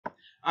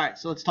All right,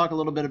 so let's talk a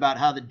little bit about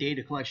how the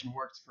data collection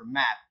works for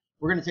MAP.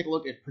 We're going to take a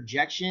look at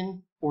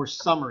projection or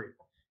summary.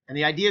 And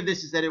the idea of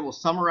this is that it will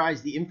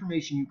summarize the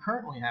information you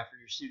currently have for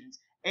your students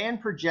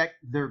and project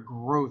their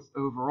growth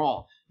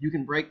overall. You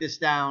can break this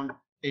down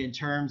in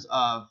terms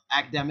of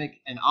academic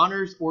and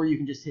honors, or you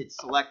can just hit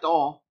select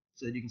all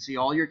so that you can see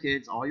all your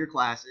kids, all your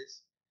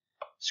classes.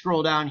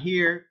 Scroll down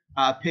here,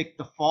 pick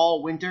the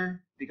fall,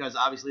 winter, because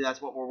obviously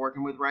that's what we're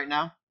working with right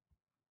now.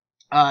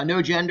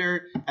 No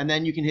gender, and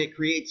then you can hit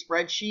create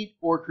spreadsheet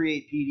or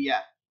create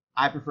PDF.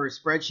 I prefer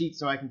spreadsheet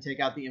so I can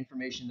take out the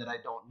information that I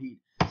don't need.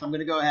 So I'm going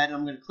to go ahead and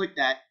I'm going to click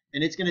that,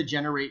 and it's going to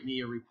generate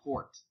me a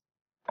report.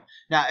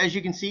 Now, as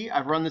you can see,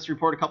 I've run this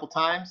report a couple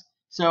times.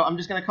 So I'm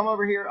just going to come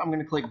over here. I'm going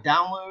to click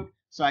download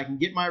so I can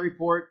get my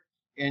report,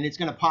 and it's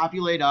going to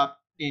populate up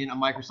in a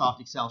Microsoft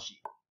Excel sheet.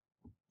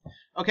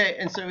 Okay,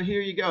 and so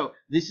here you go.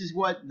 This is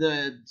what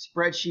the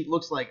spreadsheet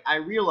looks like. I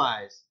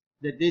realize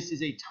that this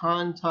is a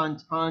ton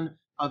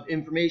of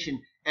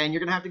information, and you're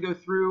going to have to go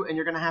through and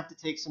you're going to have to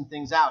take some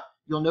things out.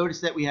 You'll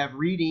notice that we have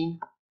reading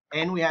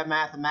and we have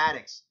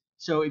mathematics.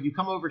 So if you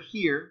come over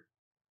here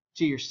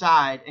to your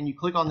side and you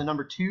click on the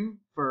number 2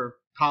 for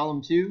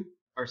column 2,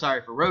 or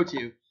sorry, for row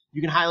 2,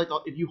 you can highlight,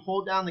 if you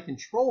hold down the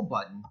control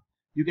button,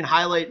 you can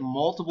highlight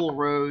multiple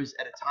rows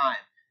at a time.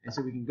 And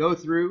so we can go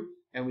through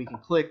and we can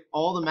click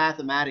all the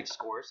mathematics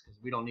scores, because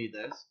we don't need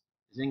those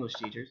as English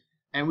teachers,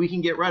 and we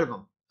can get rid of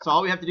them. So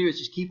all we have to do is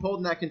just keep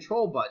holding that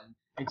control button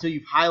until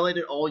you've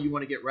highlighted all you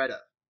want to get rid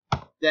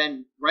of.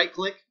 Then right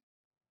click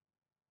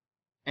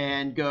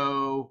and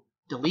go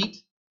delete,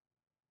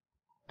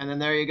 and then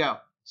there you go.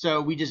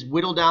 So we just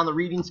whittle down the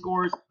reading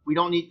scores. We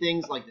don't need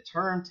things like the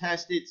term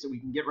tested, so we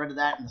can get rid of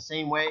that in the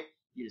same way.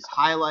 You just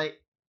highlight,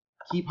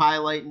 keep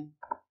highlighting,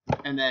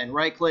 and then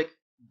right click,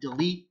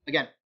 delete.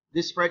 Again,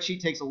 this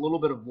spreadsheet takes a little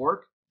bit of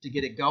work to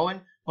get it going,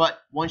 but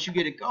once you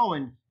get it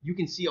going, you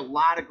can see a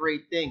lot of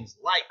great things.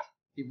 Like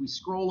if we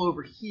scroll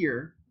over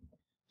here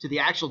to the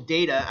actual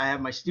data, I have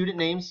my student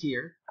names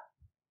here.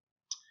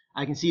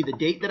 I can see the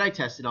date that I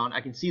tested on.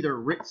 I can see their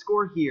RIT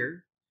score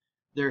here,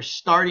 their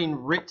starting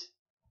RIT,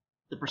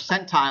 the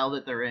percentile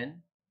that they're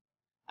in.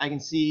 I can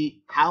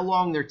see how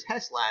long their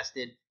test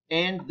lasted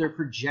and their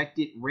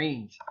projected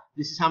range.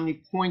 This is how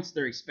many points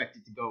they're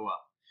expected to go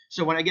up.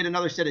 So when I get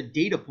another set of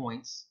data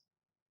points,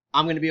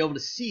 I'm going to be able to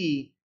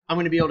see, I'm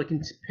going to be able to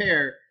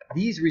compare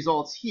these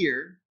results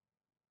here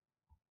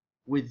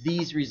with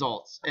these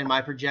results and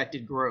my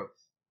projected growth.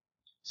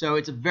 So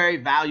it's a very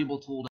valuable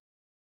tool.